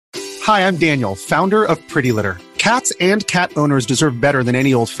Hi, I'm Daniel, founder of Pretty Litter. Cats and cat owners deserve better than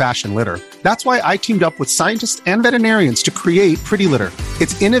any old-fashioned litter. That's why I teamed up with scientists and veterinarians to create Pretty Litter.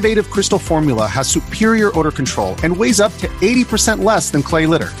 Its innovative crystal formula has superior odor control and weighs up to 80% less than clay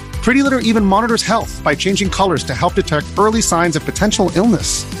litter. Pretty Litter even monitors health by changing colors to help detect early signs of potential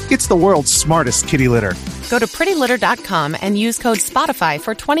illness. It's the world's smartest kitty litter. Go to prettylitter.com and use code SPOTIFY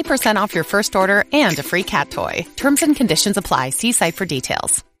for 20% off your first order and a free cat toy. Terms and conditions apply. See site for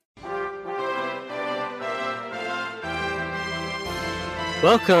details.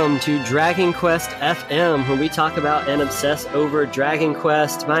 Welcome to Dragon Quest FM, where we talk about and obsess over Dragon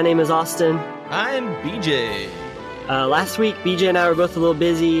Quest. My name is Austin. I'm BJ. Last week, BJ and I were both a little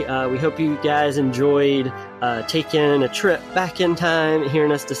busy. We hope you guys enjoyed taking a trip back in time,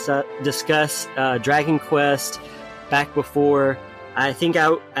 hearing us discuss Dragon Quest back before. I think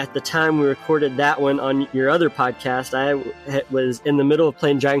at the time we recorded that one on your other podcast, I was in the middle of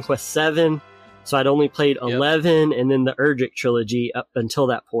playing Dragon Quest VII. So I'd only played 11 and then the Urgic trilogy up until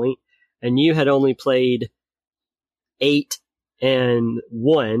that point. And you had only played 8 and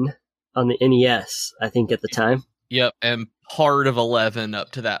 1 on the NES, I think, at the time. Yep, and part of 11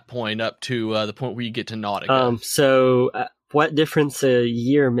 up to that point, up to the point where you get to Nautica. So what difference a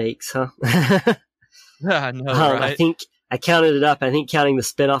year makes, huh? I know, right? I think I counted it up. I think counting the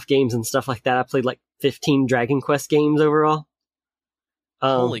spin-off games and stuff like that, I played like 15 Dragon Quest games overall.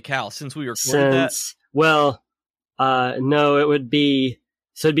 Holy cow, since we recorded that? Well, no, it'd be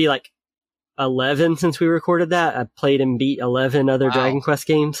like 11 since we recorded that. I played and beat 11 other Dragon Quest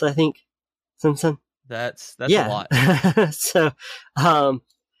games, I think, since then. That's a lot.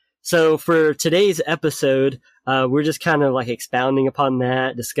 So for today's episode, we're just kind of like expounding upon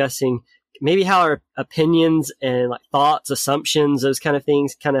that, discussing maybe how our opinions and like thoughts, assumptions, those kind of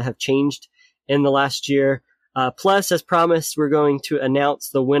things kind of have changed in the last year. Plus, as promised, we're going to announce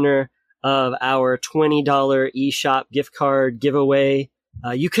the winner of our $20 eShop gift card giveaway.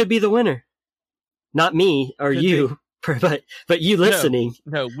 You could be the winner. Not me or could you, but you listening.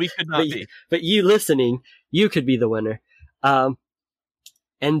 No, we could not be. But you listening, you could be the winner. And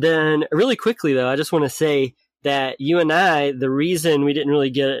then really quickly, though, I just want to say that you and I, the reason we didn't really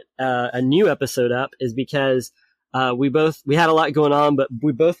get a new episode up is because we had a lot going on, but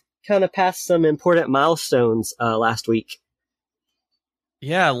we both kind of passed some important milestones last week.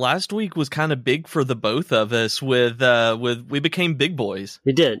 Yeah, last week was kind of big for the both of us with we became big boys.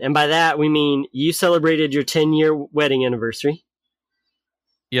 We did. And by that we mean you celebrated your 10-year wedding anniversary.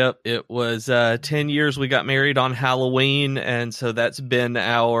 Yep, it was 10 years. We got married on Halloween, and so that's been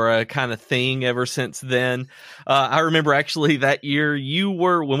our kind of thing ever since then. I remember actually that year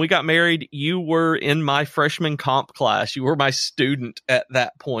when we got married, you were in my freshman comp class. You were my student at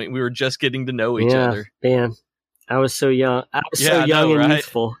that point. We were just getting to know each other. Man, I was so young. I was so young and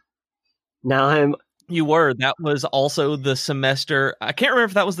youthful. Now You were. That was also the semester. I can't remember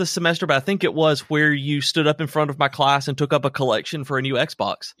if that was the semester, but I think it was where you stood up in front of my class and took up a collection for a new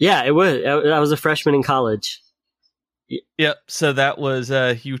Xbox. Yeah, it was. I was a freshman in college. Yep. So that was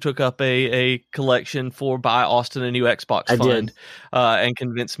you took up a collection for Buy Austin a New Xbox I fund, did. And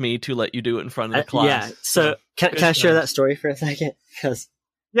convinced me to let you do it in front of the class. Yeah. So can I share that story for a second? Because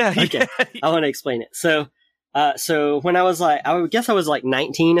okay, I want to explain it. So when I was I guess I was like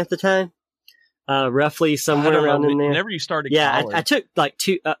 19 at the time. Roughly somewhere around in there. Whenever you started college. I took like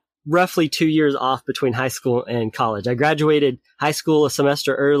roughly 2 years off between high school and college. I graduated high school a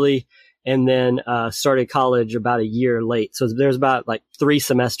semester early and then started college about a year late. So there's about like 3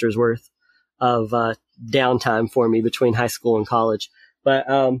 semesters worth of downtime for me between high school and college. But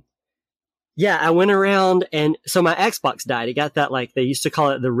I went around and so my Xbox died. It got that, like they used to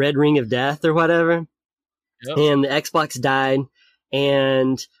call it the red ring of death or whatever. Yep. And the Xbox died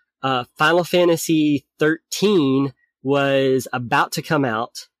and Final Fantasy 13 was about to come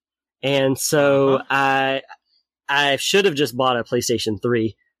out. And so I should have just bought a PlayStation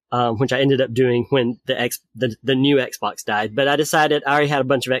 3, which I ended up doing when the new Xbox died. But I decided I already had a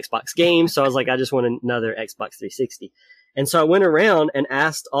bunch of Xbox games. So I was like, I just want another Xbox 360. And so I went around and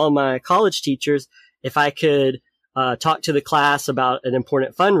asked all my college teachers if I could talk to the class about an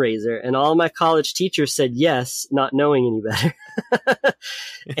important fundraiser, and all my college teachers said yes, not knowing any better.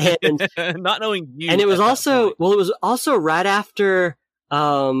 And not knowing you. And it was also right after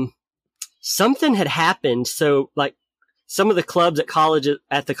something had happened. So like some of the clubs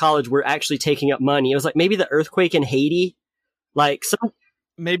at the college were actually taking up money. It was like maybe the earthquake in Haiti, like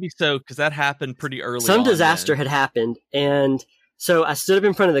maybe so, because that happened pretty early. Some disaster had happened, and so I stood up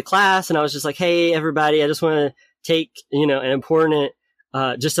in front of the class and I was just like, "Hey, everybody! I just want to take, an important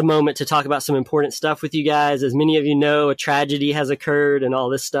just a moment to talk about some important stuff with you guys. As many of you know, a tragedy has occurred and all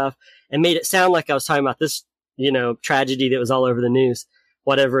this stuff, and made it sound like I was talking about this, tragedy that was all over the news,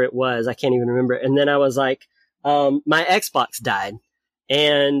 whatever it was. I can't even remember. And then I was like, my Xbox died.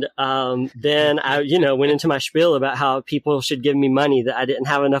 And then I, went into my spiel about how people should give me money, that I didn't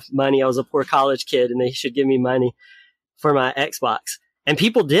have enough money. I was a poor college kid and they should give me money for my Xbox. And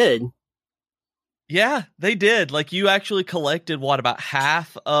people did. Yeah, they did. Like, you actually collected about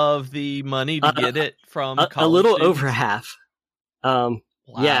half of the money to get it from college a little students? over half.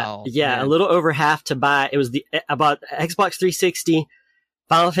 Wow, yeah, a little over half to buy. It was I bought Xbox 360,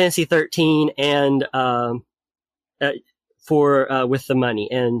 Final Fantasy 13, and with the money.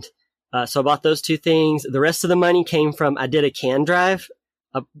 And so I bought those two things. The rest of the money came from, I did a can drive,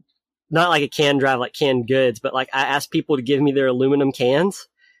 not like a can drive like canned goods, but like I asked people to give me their aluminum cans,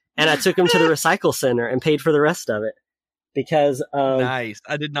 and I took them to the recycle center and paid for the rest of it. Because nice.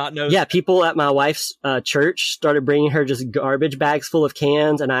 I did not know. Yeah, people at my wife's church started bringing her just garbage bags full of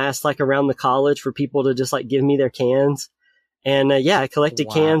cans, and I asked like around the college for people to just like give me their cans. And I collected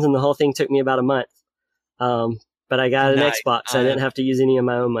cans, and the whole thing took me about a month. But I got an Xbox. So I didn't have to use any of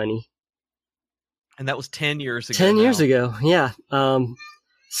my own money. And that was 10 years ago. 10 years ago, yeah.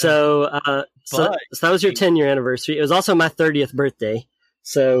 So that was your 10-year anniversary. It was also my 30th birthday.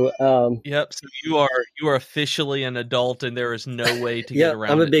 So yep. So you are officially an adult, and there is no way to get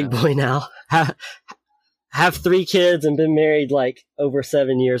around. I'm a big boy now. Have 3 kids and been married like over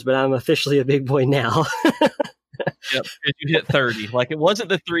 7 years, but I'm officially a big boy now. Yep, you hit 30. Like, it wasn't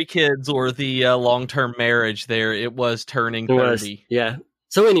the 3 kids or the long-term marriage there. It was turning 30. Yeah.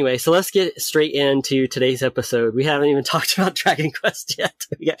 So anyway, let's get straight into today's episode. We haven't even talked about Dragon Quest yet.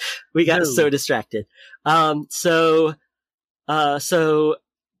 We got so distracted. So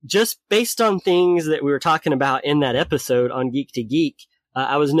just based on things that we were talking about in that episode on Geek to Geek,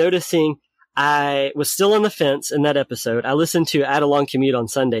 I was noticing I was still on the fence in that episode. I had a long commute on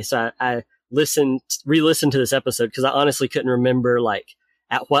Sunday, so I re-listened to this episode because I honestly couldn't remember like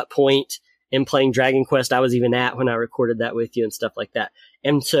at what point in playing Dragon Quest I was even at when I recorded that with you and stuff like that.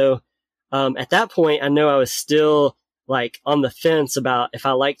 And so, at that point, I know I was still like on the fence about if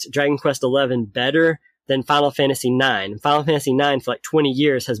I liked Dragon Quest XI better than Final Fantasy IX. Final Fantasy IX for like 20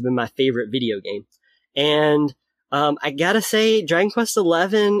 years has been my favorite video game. And, I gotta say Dragon Quest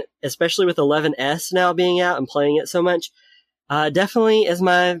XI, especially with 11S now being out and playing it so much, definitely is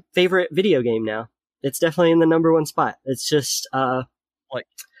my favorite video game now. It's definitely in the number 1 spot. It's just,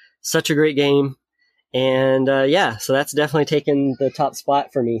 such a great game. And, so that's definitely taken the top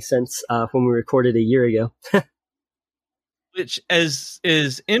spot for me since, when we recorded a year ago. Which is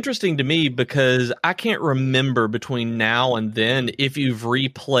interesting to me because I can't remember between now and then if you've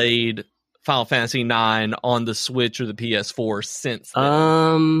replayed Final Fantasy IX on the Switch or the PS4 since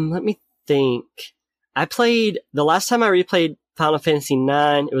then. Let me think. The last time I replayed Final Fantasy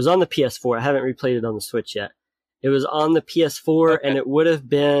IX, it was on the PS4. I haven't replayed it on the Switch yet. It was on the PS4, and it would have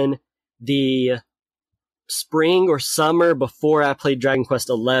been the spring or summer before I played Dragon Quest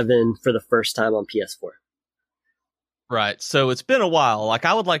XI for the first time on PS4. Right. So it's been a while. Like,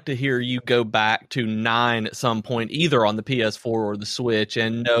 I would like to hear you go back to 9 at some point, either on the PS4 or the Switch,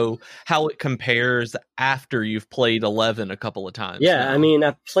 and know how it compares after you've played 11 a couple of times. Yeah, now. I mean,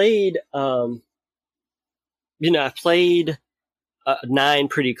 I played, 9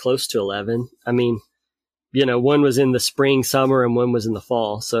 pretty close to 11. I mean, one was in the spring, summer, and one was in the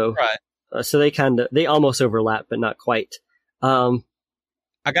fall. So, right. So they almost overlap, but not quite.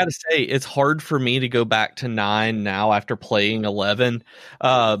 I gotta say, it's hard for me to go back to 9 now after playing 11,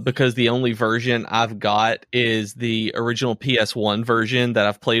 because the only version I've got is the original PS1 version that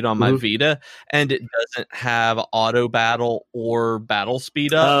I've played on my Vita, and it doesn't have auto battle or battle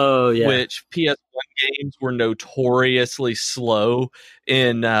speed up. Oh, yeah. Which PS1 games were notoriously slow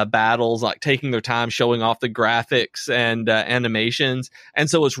in battles, like taking their time showing off the graphics and animations, and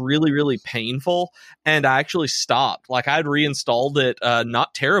so it's really, really painful. And I actually stopped. Like, I'd reinstalled it not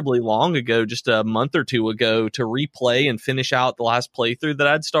terribly long ago, just a month or 2 ago, to replay and finish out the last playthrough that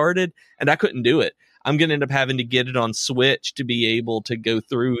I'd started, and I couldn't do it. I'm going to end up having to get it on Switch to be able to go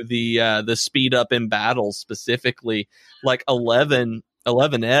through the speed up in battles, specifically like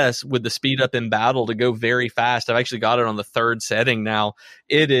 11S with the speed up in battle to go very fast. I've actually got it on the 3rd setting now.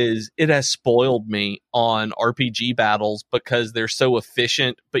 It has spoiled me on RPG battles because they're so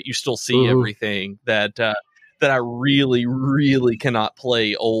efficient, but you still see everything that I really, really cannot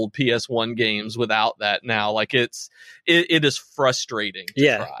play old PS1 games without that now. Like, it is frustrating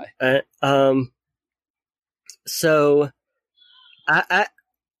to try. So I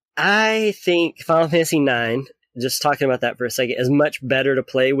think Final Fantasy IX just talking about that for a second, is much better to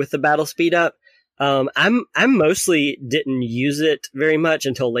play with the battle speed up. I'm mostly didn't use it very much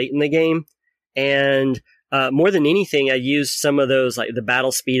until late in the game. And more than anything, I used some of those, like the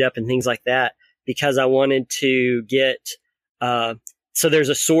battle speed up and things like that, because I wanted to get, so there's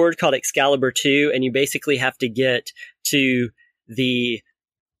a sword called Excalibur 2, and you basically have to get to the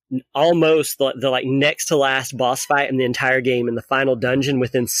almost the like next to last boss fight in the entire game in the final dungeon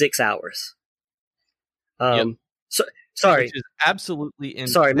within 6 hours. So sorry, which is absolutely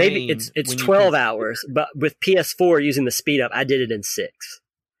insane. Sorry, maybe it's 12 hours, but with PS4 using the speed up, I did it in 6.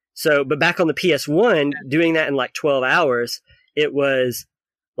 So, but back on the PS1, doing that in like 12 hours, it was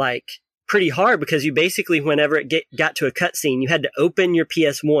like pretty hard, because you basically, whenever it got to a cutscene, you had to open your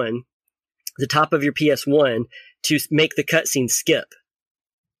PS1, the top of your PS1, to make the cutscene skip.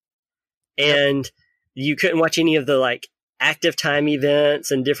 And you couldn't watch any of the like active time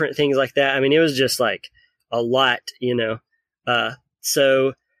events and different things like that. I mean, it was just like a lot, you know.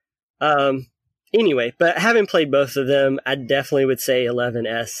 Anyway, but having played both of them, I definitely would say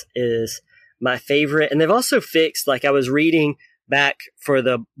 11S is my favorite. And they've also fixed, like I was reading back for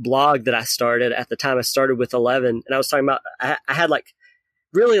the blog that I started at the time I started with 11, and I was talking about, I had like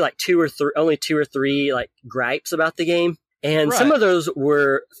really like only two or three like gripes about the game. And some of those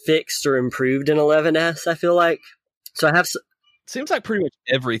were fixed or improved in 11S, I feel like. So I have... Seems like pretty much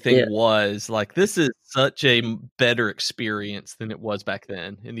everything was. Like, this is such a better experience than it was back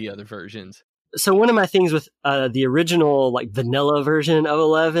then in the other versions. So one of my things with the original like vanilla version of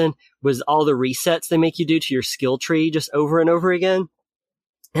 11 was all the resets they make you do to your skill tree just over and over again.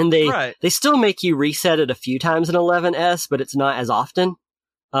 And they still make you reset it a few times in 11S, but it's not as often.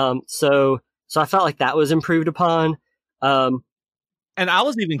 So I felt like that was improved upon. And I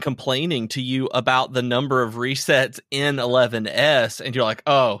was even complaining to you about the number of resets in 11S, and you're like,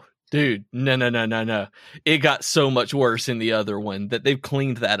 oh, dude, no. It got so much worse in the other one, that they've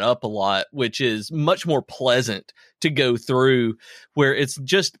cleaned that up a lot, which is much more pleasant to go through, where it's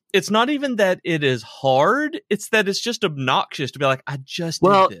not even that it is hard, it's that it's just obnoxious to be like, I just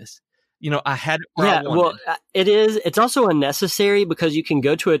did this. You know, I had it where I wanted. Well, it is. It's also unnecessary, because you can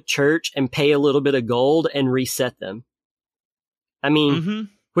go to a church and pay a little bit of gold and reset them. I mean,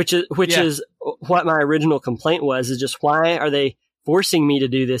 which is what my original complaint was, is just, why are they forcing me to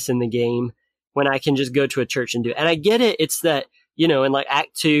do this in the game when I can just go to a church and do it? And I get it. It's that, you know, in like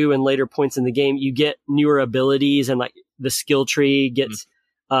Act 2 and later points in the game, you get newer abilities, and like the skill tree gets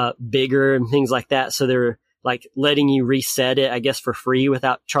bigger and things like that. So they're like letting you reset it, I guess, for free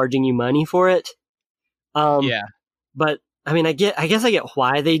without charging you money for it. But I mean, I guess I get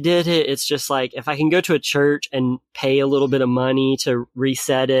why they did it. It's just like, if I can go to a church and pay a little bit of money to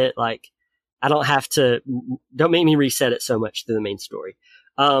reset it, like, I don't make me reset it so much to the main story.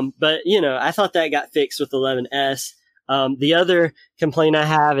 But you know, I thought that got fixed with 11S. The other complaint I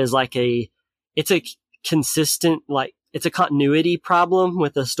have is like it's a consistent, like, it's a continuity problem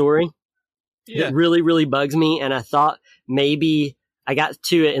with the story. Yeah. It really, really bugs me. And I thought maybe I got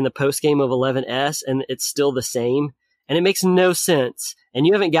to it in the post game of 11S and it's still the same. And it makes no sense. And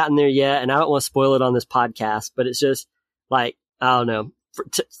you haven't gotten there yet. And I don't want to spoil it on this podcast, but it's just like, I don't know,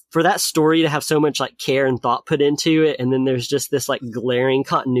 for that story to have so much like care and thought put into it. And then there's just this like glaring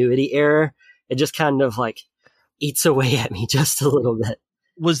continuity error. It just kind of like eats away at me just a little bit.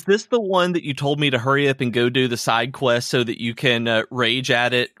 Was this the one that you told me to hurry up and go do the side quest so that you can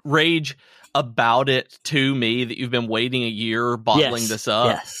rage about it to me, that you've been waiting a year bottling this up?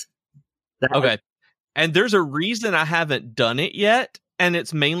 Yes. Okay. And there's a reason I haven't done it yet, and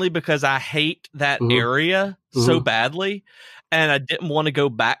it's mainly because I hate that area so badly, and I didn't want to go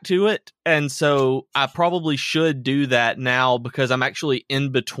back to it. And so I probably should do that now, because I'm actually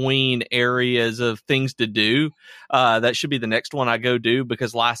in between areas of things to do. That should be the next one I go do,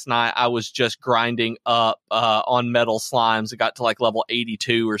 because last night I was just grinding up on metal slimes. It got to like level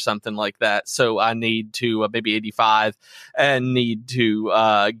 82 or something like that. So I need to maybe 85 and need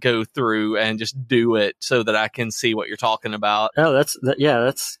to go through and just do it so that I can see what you're talking about. Oh,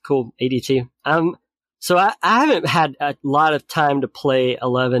 that's cool. 82. So I haven't had a lot of time to play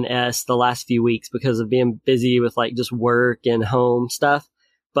 11S the last few weeks because of being busy with like just work and home stuff.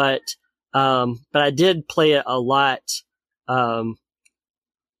 But I did play it a lot,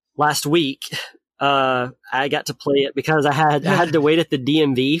 last week. I got to play it because I had to wait at the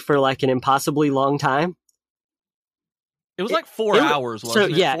DMV for like an impossibly long time. It was like 4 hours, wasn't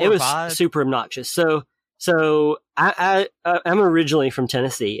it? So yeah, it was super obnoxious. So I'm originally from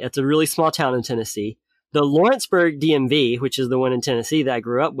Tennessee. It's a really small town in Tennessee. The Lawrenceburg DMV, which is the one in Tennessee that I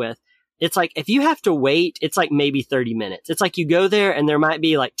grew up with, it's like, if you have to wait, it's like maybe 30 minutes. It's like you go there and there might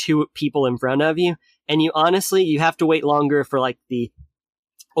be like 2 people in front of you, And you have to wait longer for like the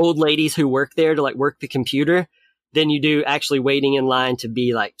old ladies who work there to like work the computer than you do actually waiting in line to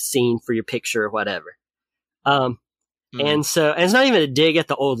be like seen for your picture or whatever. And it's not even a dig at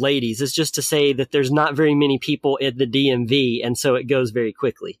the old ladies. It's just to say that there's not very many people at the DMV. And so it goes very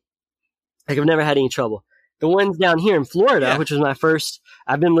quickly. Like I've never had any trouble. The ones down here in Florida, which was my first,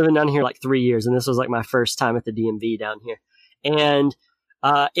 I've been living down here like 3 years, and this was like my first time at the DMV down here. And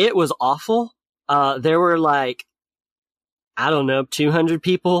it was awful. There were like, I don't know, 200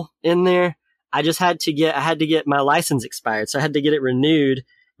 people in there. I had to get my license expired. So I had to get it renewed,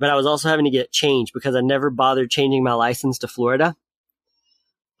 but I was also having to get it changed because I never bothered changing my license to Florida.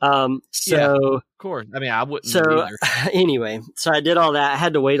 Of course. I mean, I wouldn't. So either. Anyway, so I did all that. I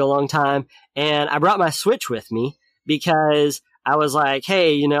had to wait a long time, and I brought my Switch with me because I was like,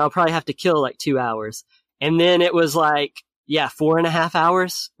 hey, I'll probably have to kill like 2 hours. And then it was like, 4.5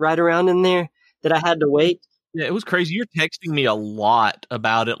 hours right around in there that I had to wait. Yeah, it was crazy. You're texting me a lot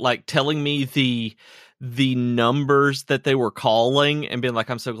about it, like telling me the numbers that they were calling and being like,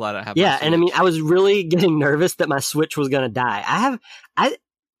 I'm so glad I have my Switch. And I mean, I was really getting nervous that my Switch was going to die.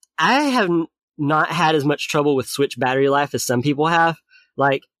 I have not had as much trouble with Switch battery life as some people have.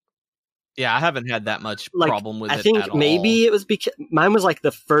 Like, yeah, I haven't had that much problem with it. I think maybe it was because mine was like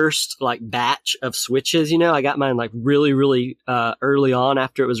the first like batch of Switches. I got mine like really, really early on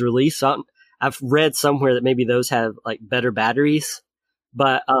after it was released. So I've read somewhere that maybe those have like better batteries,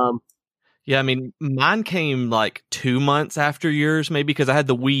 but yeah, I mean, mine came like 2 months after yours, maybe because I had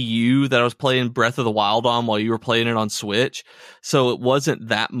the Wii U that I was playing Breath of the Wild on while you were playing it on Switch. So it wasn't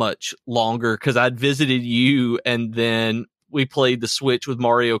that much longer because I'd visited you and then we played the Switch with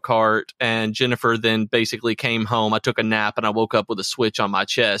Mario Kart, and Jennifer then basically came home. I took a nap and I woke up with a Switch on my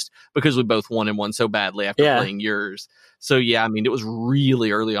chest because we both wanted one so badly after playing yours. So yeah, I mean, it was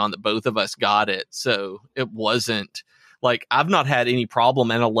really early on that both of us got it. So it wasn't like I've not had any problem.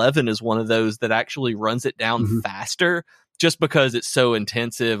 And 11 is one of those that actually runs it down faster just because it's so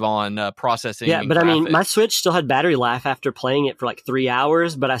intensive on processing. Yeah, but graphics. I mean, my Switch still had battery life after playing it for like 3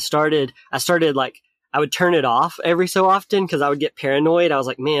 hours, but I started like, I would turn it off every so often because I would get paranoid. I was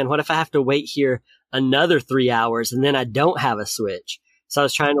like, man, what if I have to wait here another 3 hours and then I don't have a Switch? So I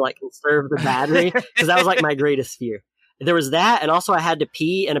was trying to like conserve the battery because that was like my greatest fear. There was that, and also I had to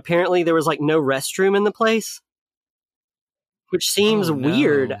pee, and apparently there was like no restroom in the place, which seems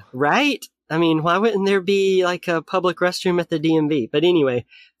weird, right? I mean, why wouldn't there be like a public restroom at the DMV? But anyway,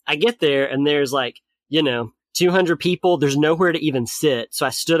 I get there and there's like, 200 people. There's nowhere to even sit. So I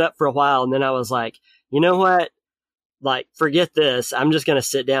stood up for a while and then I was like, you know what? Like, forget this. I'm just going to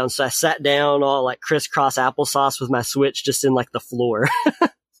sit down. So I sat down all like crisscross applesauce with my Switch just in like the floor.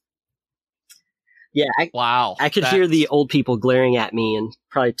 Yeah. I could hear the old people glaring at me and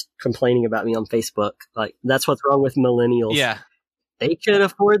probably complaining about me on Facebook. Like, that's what's wrong with millennials. Yeah. They could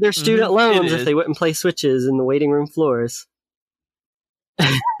afford their student loans if they wouldn't play Switches in the waiting room floors.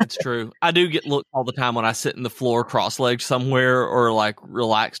 It's true. I do get looked all the time when I sit in the floor cross-legged somewhere or like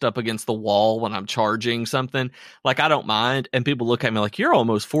relaxed up against the wall when I'm charging something. Like, I don't mind. And people look at me like, you're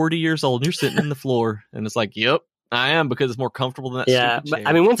almost 40 years old and you're sitting in the floor. And it's like, yep, I am, because it's more comfortable than that stupid chair. But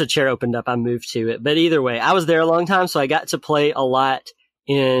I mean, once a chair opened up, I moved to it. But either way, I was there a long time, so I got to play a lot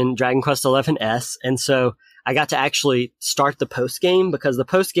in Dragon Quest XI-S. And so I got to actually start the post-game because the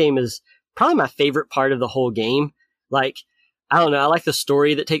post-game is probably my favorite part of the whole game. Like, I don't know. I like the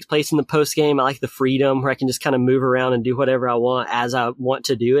story that takes place in the post game. I like the freedom where I can just kind of move around and do whatever I want as I want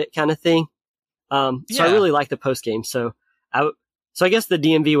to do it, kind of thing. So I really like the post game. So I guess the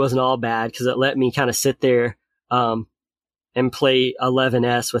DMV wasn't all bad because it let me kind of sit there, and play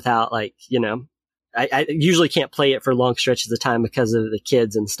 11S without like, I usually can't play it for long stretches of time because of the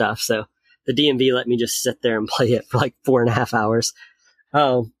kids and stuff. So the DMV let me just sit there and play it for like 4.5 hours.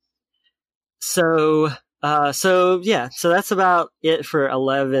 So that's about it for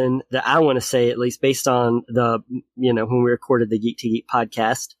 11 that I want to say, at least based on the, when we recorded the Geek to Geek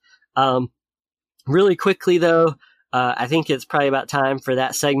podcast. Really quickly though, I think it's probably about time for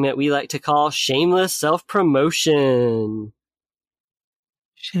that segment we like to call Shameless Self-Promotion.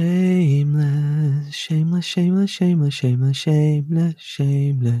 Shameless, shameless, shameless, shameless, shameless, shameless,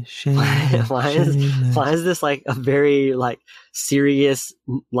 shameless, shameless. Why is this like a very like serious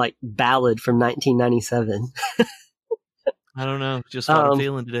like ballad from 1997? I don't know, just what I'm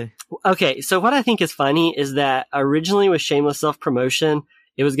feeling today. Okay, so what I think is funny is that originally with Shameless Self-Promotion,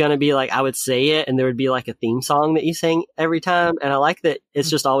 it was going to be like I would say it and there would be like a theme song that you sang every time, and I like that it's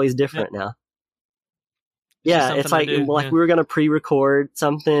just always different now. Yeah, it's like we were going to pre-record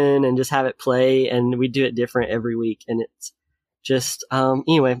something and just have it play, and we do it different every week. And it's just,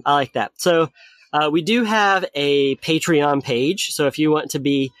 anyway, I like that. So, We do have a Patreon page. So if you want to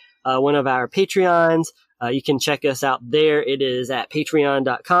be one of our Patreons, you can check us out there. It is at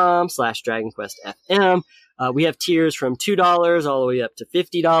patreon.com/DragonQuestFM. We have tiers from $2 all the way up to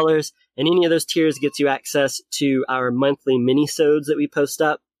 $50. And any of those tiers gets you access to our monthly mini-sodes that we post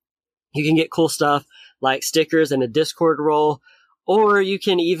up. You can get cool stuff like stickers and a Discord role, or you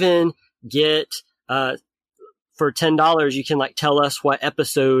can even get, for $10, you can like tell us what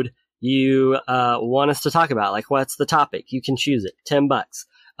episode you want us to talk about. Like, what's the topic? You can choose it. $10.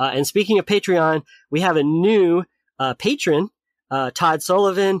 And speaking of Patreon, we have a new patron, Todd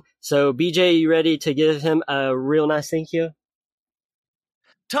Sullivan. So, BJ, you ready to give him a real nice thank you?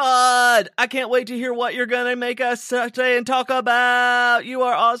 Todd, I can't wait to hear what you're going to make us say and talk about. You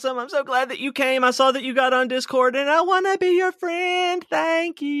are awesome. I'm so glad that you came. I saw that you got on Discord, and I want to be your friend.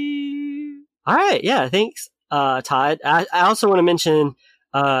 Thank you. All right. Yeah, thanks, Todd. I also want to mention,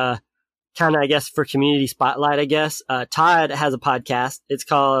 kind of, I guess, for community spotlight, I guess, Todd has a podcast. It's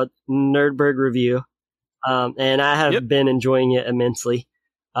called Nerdberg Review. And I have been enjoying it immensely.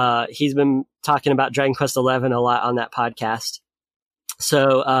 He's been talking about Dragon Quest XI a lot on that podcast.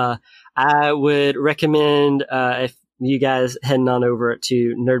 So, I would recommend, if you guys heading on over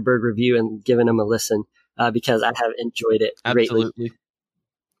to Nerdberg Review and giving them a listen, because I have enjoyed it greatly. Absolutely.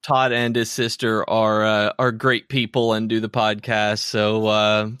 Todd and his sister are great people and do the podcast.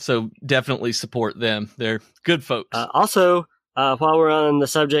 So definitely support them. They're good folks. Also, while we're on the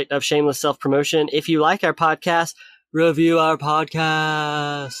subject of shameless self-promotion, if you like our podcast, review our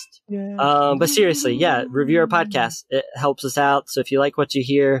podcast. Yeah. But seriously, review our podcast. It helps us out. So if you like what you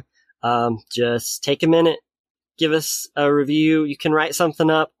hear, just take a minute, give us a review. You can write something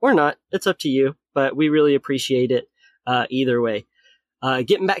up or not. It's up to you, but we really appreciate it either way.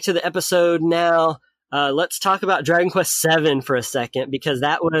 Getting back to the episode now, let's talk about Dragon Quest VII for a second, because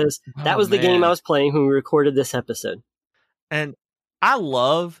that was the game I was playing when we recorded this episode. And I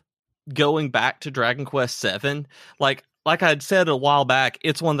love going back to Dragon Quest VII. Like I'd said a while back,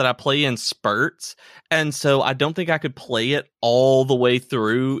 it's one that I play in spurts, and so I don't think I could play it all the way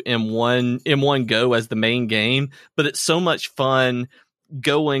through in one go as the main game, but it's so much fun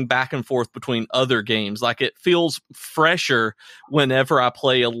going back and forth between other games. Like, it feels fresher whenever I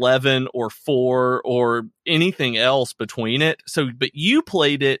play 11 or 4 or anything else between it. So, but you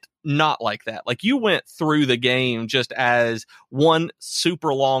played it not like that. Like, you went through the game just as one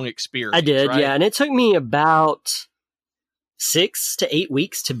super long experience. I did, right? Yeah. And it took me about 6 to 8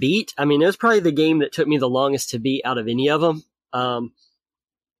 weeks to beat. I mean, it was probably the game that took me the longest to beat out of any of them. And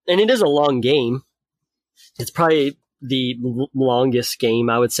it is a long game. It's probably the longest game,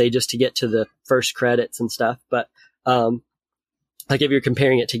 I would say, just to get to the first credits and stuff. But, like, if you're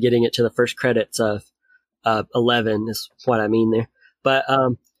comparing it to getting it to the first credits of 11 is what I mean there. But,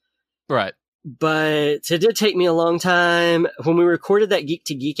 right. But it did take me a long time. When we recorded that Geek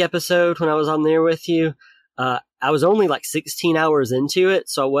to Geek episode, when I was on there with you, I was only like 16 hours into it,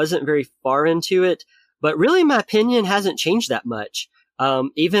 so I wasn't very far into it. But really, my opinion hasn't changed that much.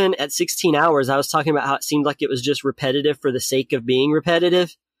 Even at 16 hours, I was talking about how it seemed like it was just repetitive for the sake of being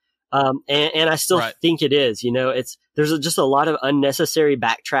repetitive. And I still think it is, there's just a lot of unnecessary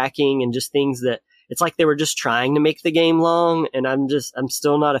backtracking and just things that it's like they were just trying to make the game long. And I'm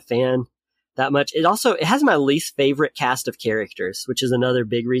still not a fan that much. It has my least favorite cast of characters, which is another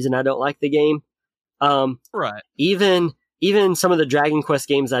big reason I don't like the game. Right. Even some of the Dragon Quest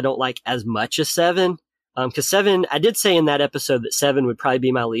games I don't like as much as 7. Cause 7, I did say in that episode that 7 would probably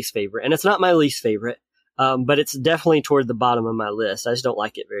be my least favorite, and it's not my least favorite. But it's definitely toward the bottom of my list. I just don't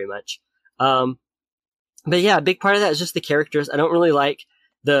like it very much. But yeah, a big part of that is just the characters. I don't really like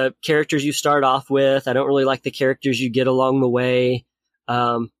the characters you start off with. I don't really like the characters you get along the way.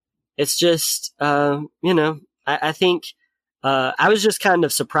 It's just, I think, I was just kind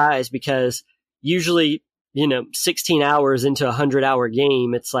of surprised because usually, 16 hours into a 100-hour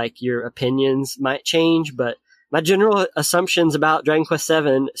game, it's like your opinions might change, but my general assumptions about Dragon Quest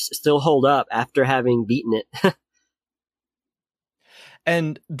VII still hold up after having beaten it.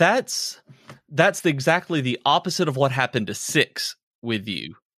 And that's exactly the opposite of what happened to 6 with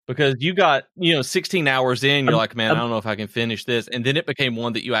you. Because you got, 16 hours in, you're like, man, I don't know if I can finish this. And then it became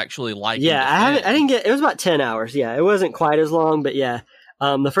one that you actually liked. Yeah, I didn't get, it was about 10 hours. Yeah, it wasn't quite as long, but yeah.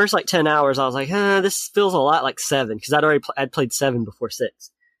 The first 10 hours, I was like, this feels a lot like 7, because I'd played 7 before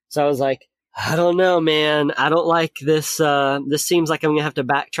 6. So I was like, I don't know, man. I don't like this. This seems like I'm going to have to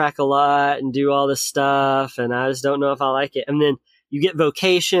backtrack a lot and do all this stuff. And I just don't know if I like it. And then you get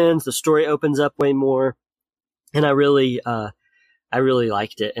vocations, the story opens up way more. And I really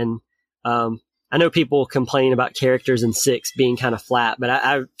liked it. And, I know people complain about characters in 6 being kind of flat, but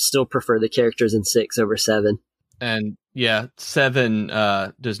I still prefer the characters in 6 over 7. And yeah, 7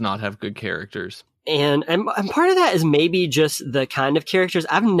 does not have good characters. And part of that is maybe just the kind of characters.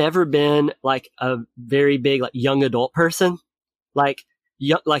 I've never been like a very big like young adult person. Like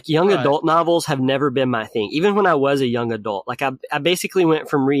young adult novels have never been my thing. Even when I was a young adult, like I basically went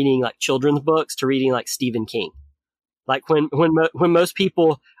from reading like children's books to reading like Stephen King. Like when most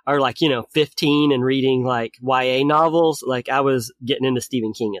people are like, 15 and reading like YA novels, like I was getting into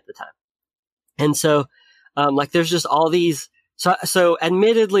Stephen King at the time. And so, like there's just all these, so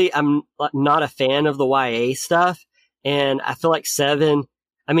admittedly, I'm not a fan of the YA stuff. And I feel like 7,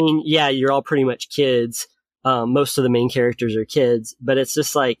 I mean, yeah, you're all pretty much kids. Most of the main characters are kids, but it's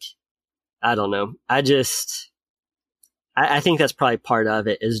just like, I don't know. I think that's probably part of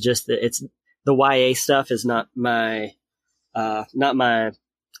it, is just that the YA stuff is not my cup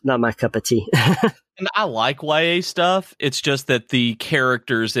of tea. And I like YA stuff. It's just that the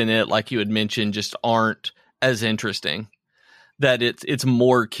characters in it, like you had mentioned, just aren't as interesting. That it's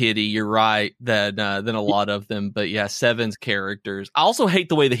more kiddie, you're right, than a lot of them. But yeah, 7's characters. I also hate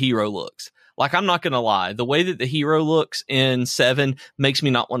the way the hero looks. Like, I'm not going to lie. The way that the hero looks in 7 makes me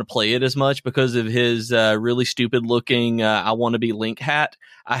not want to play it as much because of his really stupid looking I want to be Link hat.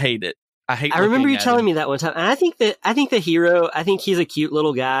 I hate it. I remember you telling me that one time. And I think the hero, I think he's a cute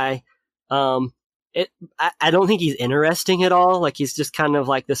little guy. I don't think he's interesting at all. Like, he's just kind of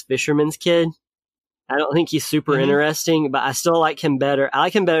like this fisherman's kid. I don't think he's super interesting, but I still like him better. I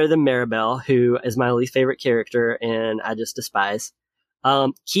like him better than Maribel, who is my least favorite character, and I just despise.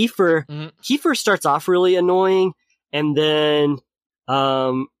 Kiefer starts off really annoying, and then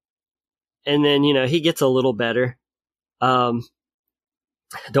he gets a little better. Don't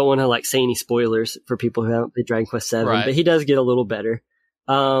want to like say any spoilers for people who haven't played Dragon Quest 7, but he does get a little better.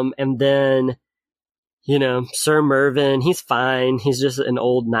 And then, Sir Mervyn, he's fine. He's just an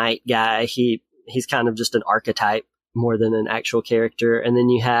old knight guy. He's kind of just an archetype more than an actual character. And then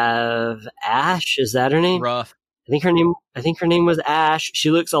you have Ash. Is that her name? Rough. I think her name was Ash.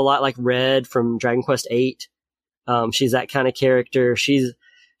 She looks a lot like Red from Dragon Quest 8. She's that kind of character. She's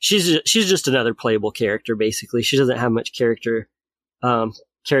just another playable character, basically. She doesn't have much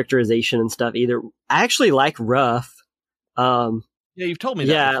characterization and stuff either. I actually like Ruff. Yeah, you've told me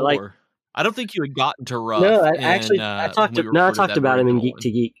that before. Like, I don't think you had gotten to Ruff. No, I talked about him in Geek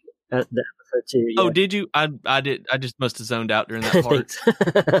to Geek at the episode too. Yeah. Oh, did you? I did. I just must have zoned out during that part.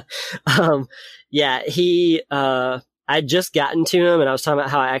 Yeah, I'd just gotten to him, and I was talking about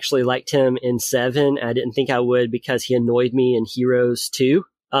how I actually liked him in 7. I didn't think I would because he annoyed me in Heroes 2.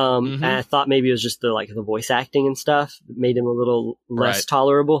 And I thought maybe it was just the voice acting and stuff that made him a little less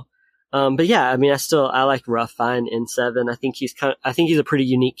tolerable. But yeah, I mean, I like Ruff fine in 7. I think he's a pretty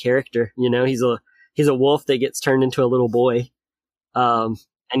unique character. He's a wolf that gets turned into a little boy.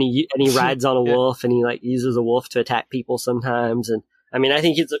 And he rides on a wolf, and he like uses a wolf to attack people sometimes. And I mean, I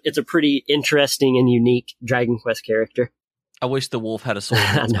think it's a pretty interesting and unique Dragon Quest character. I wish the wolf had a sword in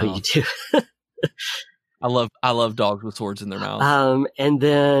his mouth. I know you do. I love dogs with swords in their mouth. And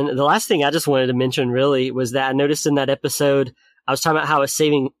then the last thing I just wanted to mention really was that I noticed in that episode, I was talking about how I was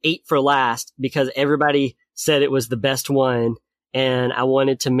saving 8 for last because everybody said it was the best one. And I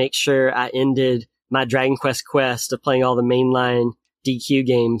wanted to make sure I ended my Dragon quest of playing all the mainline DQ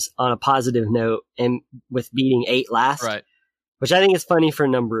games on a positive note and with beating 8 last. Right. Which I think is funny for a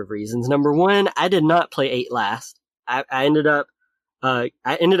number of reasons. Number one, I did not play 8 last. I ended up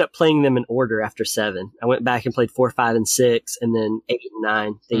playing them in order after 7. I went back and played 4, 5, and 6, and then 8 and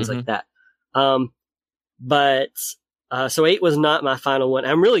 9, things like that. So 8 was not my final one.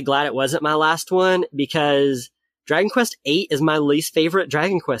 I'm really glad it wasn't my last one because Dragon Quest 8 is my least favorite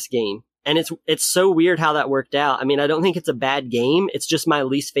Dragon Quest game. And it's so weird how that worked out. I mean, I don't think it's a bad game. It's just my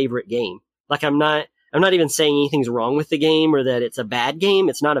least favorite game. Like, I'm not even saying anything's wrong with the game or that it's a bad game.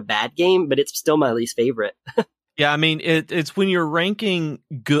 It's not a bad game, but it's still my least favorite. Yeah, I mean, it's when you're ranking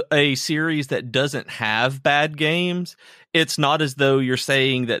a series that doesn't have bad games, it's not as though you're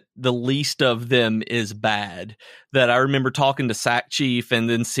saying that the least of them is bad. That I remember talking to Sack Chief and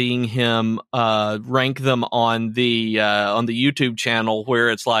then seeing him rank them on the YouTube channel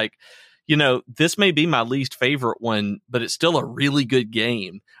where it's like, this may be my least favorite one, but it's still a really good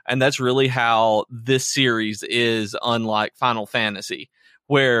game. And that's really how this series is, unlike Final Fantasy,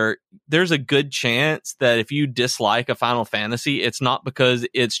 where there's a good chance that if you dislike a Final Fantasy, it's not because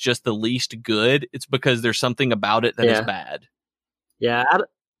it's just the least good. It's because there's something about it that is bad. Yeah.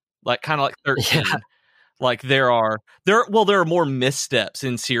 Kind of like 13. Yeah. Like there are more missteps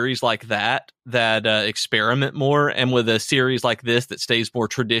in series like that experiment more, and with a series like this that stays more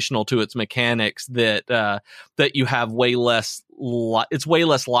traditional to its mechanics, that you have way less. It's way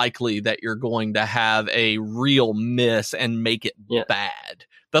less likely that you're going to have a real miss and make it bad.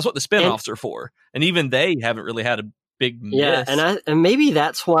 That's what the spinoffs are for, and even they haven't really had a big miss. Yeah, and maybe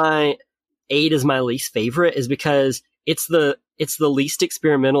that's why 8 is my least favorite, is because it's the least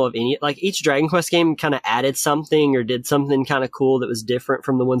experimental of any. Like each Dragon Quest game kind of added something or did something kind of cool that was different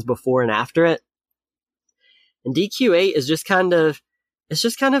from the ones before and after it. And DQ8 is just kind of a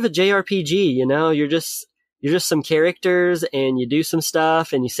JRPG, you know? You're just some characters and you do some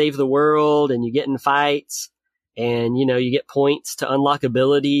stuff and you save the world and you get in fights and, you know, you get points to unlock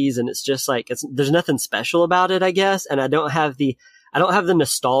abilities, and it's just like, there's nothing special about it, I guess. And I don't have the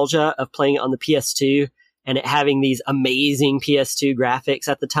nostalgia of playing it on the PS2 and it having these amazing PS2 graphics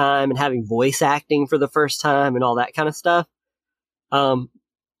at the time and having voice acting for the first time and all that kind of stuff.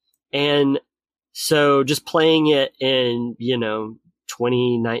 And so just playing it in,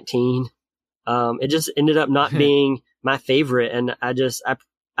 2019, it just ended up not being my favorite. And I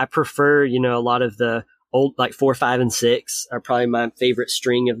prefer, a lot of the old, like 4, 5, and 6 are probably my favorite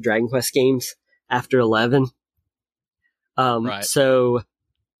string of Dragon Quest games after 11. Right. So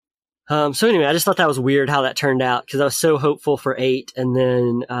anyway, I just thought that was weird how that turned out, because I was so hopeful for 8, and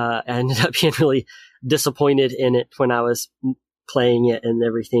then I ended up being really disappointed in it when I was playing it and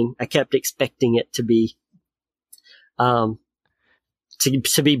everything. I kept expecting it to be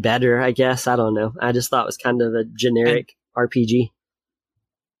to be better, I guess. I don't know. I just thought it was kind of a generic RPG.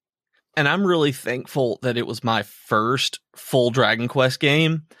 And I'm really thankful that it was my first full Dragon Quest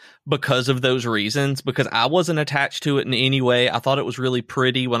game because of those reasons, because I wasn't attached to it in any way. I thought it was really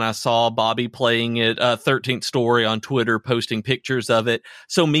pretty when I saw Bobby playing it, 13th Story on Twitter, posting pictures of it.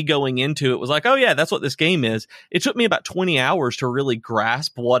 So me going into it was like, oh yeah, that's what this game is. It took me about 20 hours to really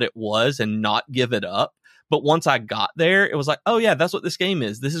grasp what it was and not give it up. But once I got there, it was like, oh yeah, that's what this game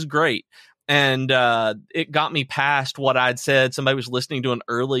is. This is great. And it got me past what I'd said. Somebody was listening to an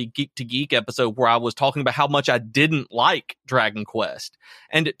early Geek to Geek episode where I was talking about how much I didn't like Dragon Quest.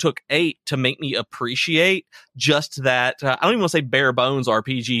 And it took 8 to make me appreciate just that, I don't even want to say bare bones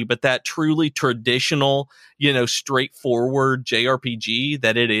RPG, but that truly traditional, straightforward JRPG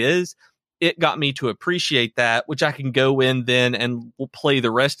that it is. It got me to appreciate that, which I can go in then and we'll play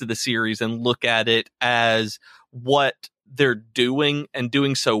the rest of the series and look at it as what they're doing and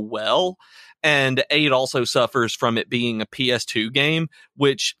doing so well. And 8 also suffers from it being a PS2 game,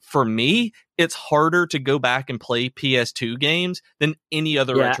 which for me, it's harder to go back and play PS2 games than any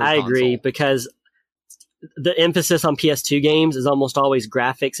other retro console. I agree, console. because the emphasis on PS2 games is almost always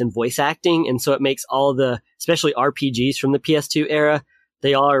graphics and voice acting. And so it makes all the, especially RPGs from the PS2 era,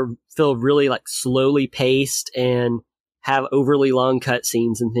 they all feel really like slowly paced and have overly long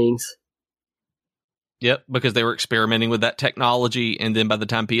cutscenes and things. Yep, because they were experimenting with that technology, and then by the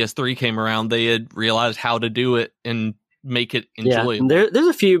time PS3 came around, they had realized how to do it and make it enjoyable. Yeah, there's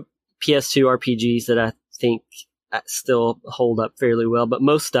a few PS2 RPGs that I think still hold up fairly well, but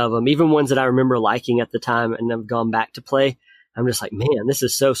most of them, even ones that I remember liking at the time and have gone back to play, I'm just like, man, this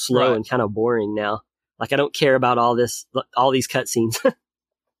is so slow and kind of boring now. Like, I don't care about all these cutscenes.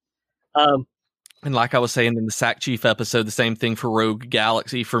 And like I was saying in the Sack Chief episode, the same thing for Rogue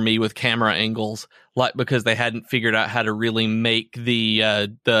Galaxy for me with camera angles, like because they hadn't figured out how to really make the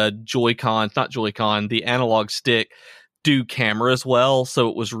the analog stick do cameras well. So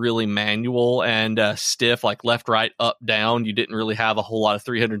it was really manual and stiff, like left, right, up, down. You didn't really have a whole lot of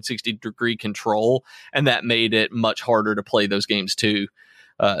 360-degree control, and that made it much harder to play those games too.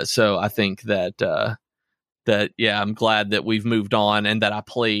 So I think that I'm glad that we've moved on and that I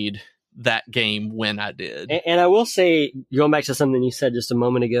played that game when I did. And I will say, going back to something you said just a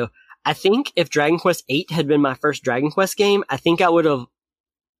moment ago, I think if Dragon Quest VIII had been my first Dragon Quest game, I think I would have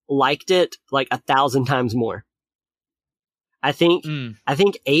liked it like 1,000 times more. I think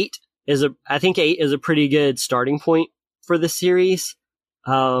 8 is a pretty good starting point for the series.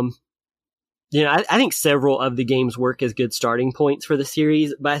 I think several of the games work as good starting points for the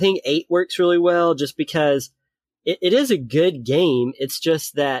series, but I think 8 works really well just because it is a good game. It's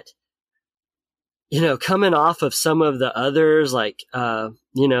just that, coming off of some of the others, like 4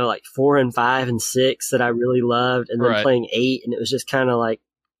 and 5 and 6 that I really loved, and then playing 8, and it was just kind of like,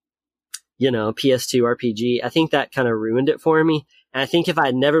 PS2 RPG. I think that kind of ruined it for me. And I think if I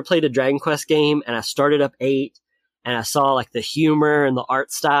had never played a Dragon Quest game and I started up 8 and I saw like the humor and the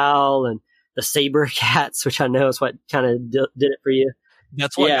art style and the saber cats, which I know is what kind of did it for you.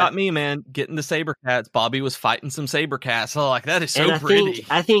 That's what got me, man. Getting the Sabercats. Bobby was fighting some Sabercats. Oh, like, that is so pretty.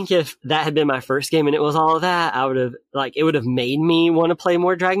 I think if that had been my first game and it was all of that, I would have, like, it would have made me want to play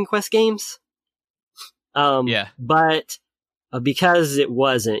more Dragon Quest games. But because it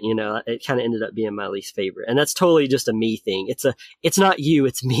wasn't, you know, it kind of ended up being my least favorite. And that's totally just a me thing. It's not you,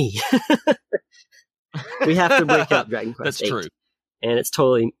 it's me. We have to break up Dragon Quest. That's 8, true. And it's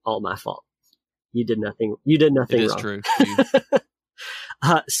totally all my fault. You did nothing wrong. It is true.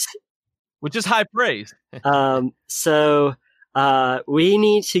 Which is high praise. So we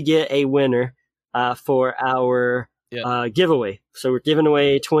need to get a winner for our giveaway. So we're giving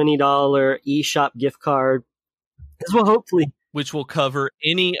away a $20 eShop gift card. This will hopefully, which will cover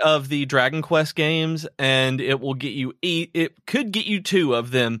any of the Dragon Quest games, and it will get you it could get you 2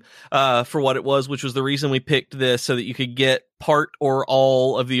 of them for what it was, which was the reason we picked this, so that you could get part or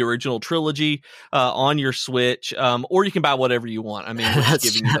all of the original trilogy on your Switch, or you can buy whatever you want. I mean, we're just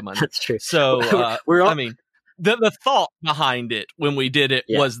giving you the money. That's true. So I mean, the thought behind it when we did it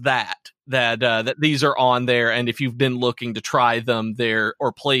was that these are on there, and if you've been looking to try them there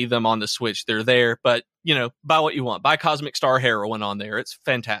or play them on the Switch, they're there. But, you know, buy what you want. Buy Cosmic Star Heroine on there. It's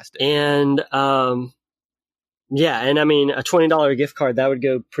fantastic. And and I mean, a $20 gift card, that would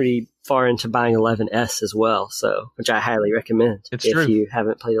go pretty far into buying 11S as well, so, which I highly recommend if you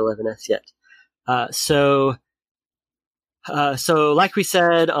haven't played 11S yet. So like we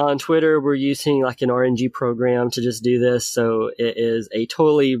said on Twitter, we're using like an RNG program to just do this. So it is a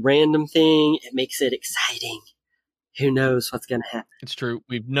totally random thing. It makes it exciting. Who knows what's going to happen? It's true.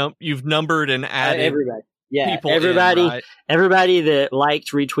 You've numbered and added everybody. Yeah, people everybody, right? Everybody that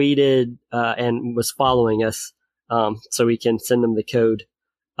liked, retweeted, and was following us, so we can send them the code,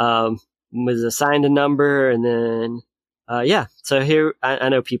 was assigned a number, and then so here, I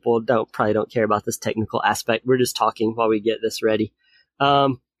know people probably don't care about this technical aspect. We're just talking while we get this ready.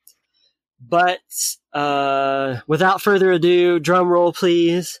 But without further ado, drum roll,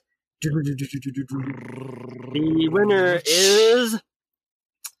 please. The winner is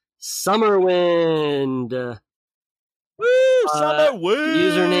Summerwind. Woo! Summerwind!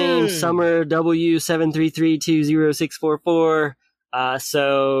 Username Summer W73320644.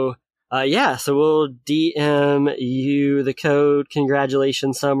 So we'll DM you the code.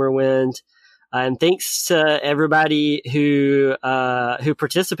 Congratulations, Summerwind. And thanks to everybody who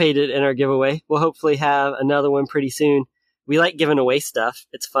participated in our giveaway. We'll hopefully have another one pretty soon. We like giving away stuff.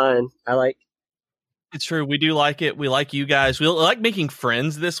 It's fun. It's true. We do like it. We like you guys. We like making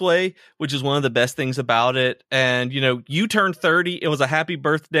friends this way, which is one of the best things about it. And, you know, you turned 30. It was a happy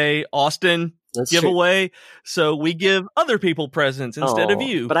birthday, Austin giveaway. True. So we give other people presents instead of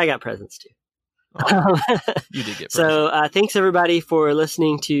you. But I got presents too. You did get presents. So thanks everybody for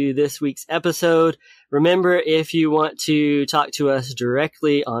listening to this week's episode. Remember, if you want to talk to us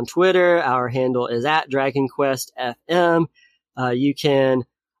directly on Twitter, our handle is @DragonQuestFM. You can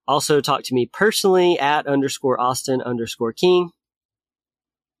also talk to me personally @_Austin_King.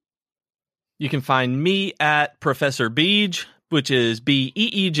 You can find me at Professor Beej, which is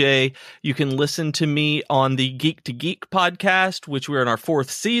BEEJ. You can listen to me on the Geek to Geek podcast, which we're in our 4th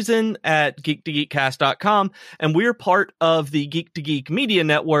season at geek2geekcast.com. And we're part of the Geek to Geek Media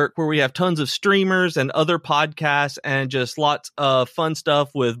Network, where we have tons of streamers and other podcasts and just lots of fun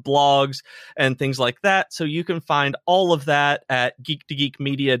stuff with blogs and things like that. So you can find all of that at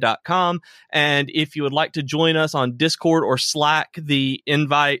geek2geekmedia.com. And if you would like to join us on Discord or Slack, the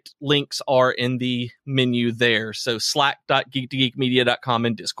invite links are in the menu there. So slack.geek2geekmedia.com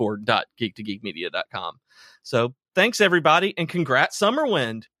and discord.geek2geekmedia.com. So thanks everybody, and congrats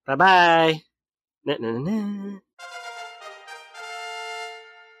Summerwind. Bye-bye.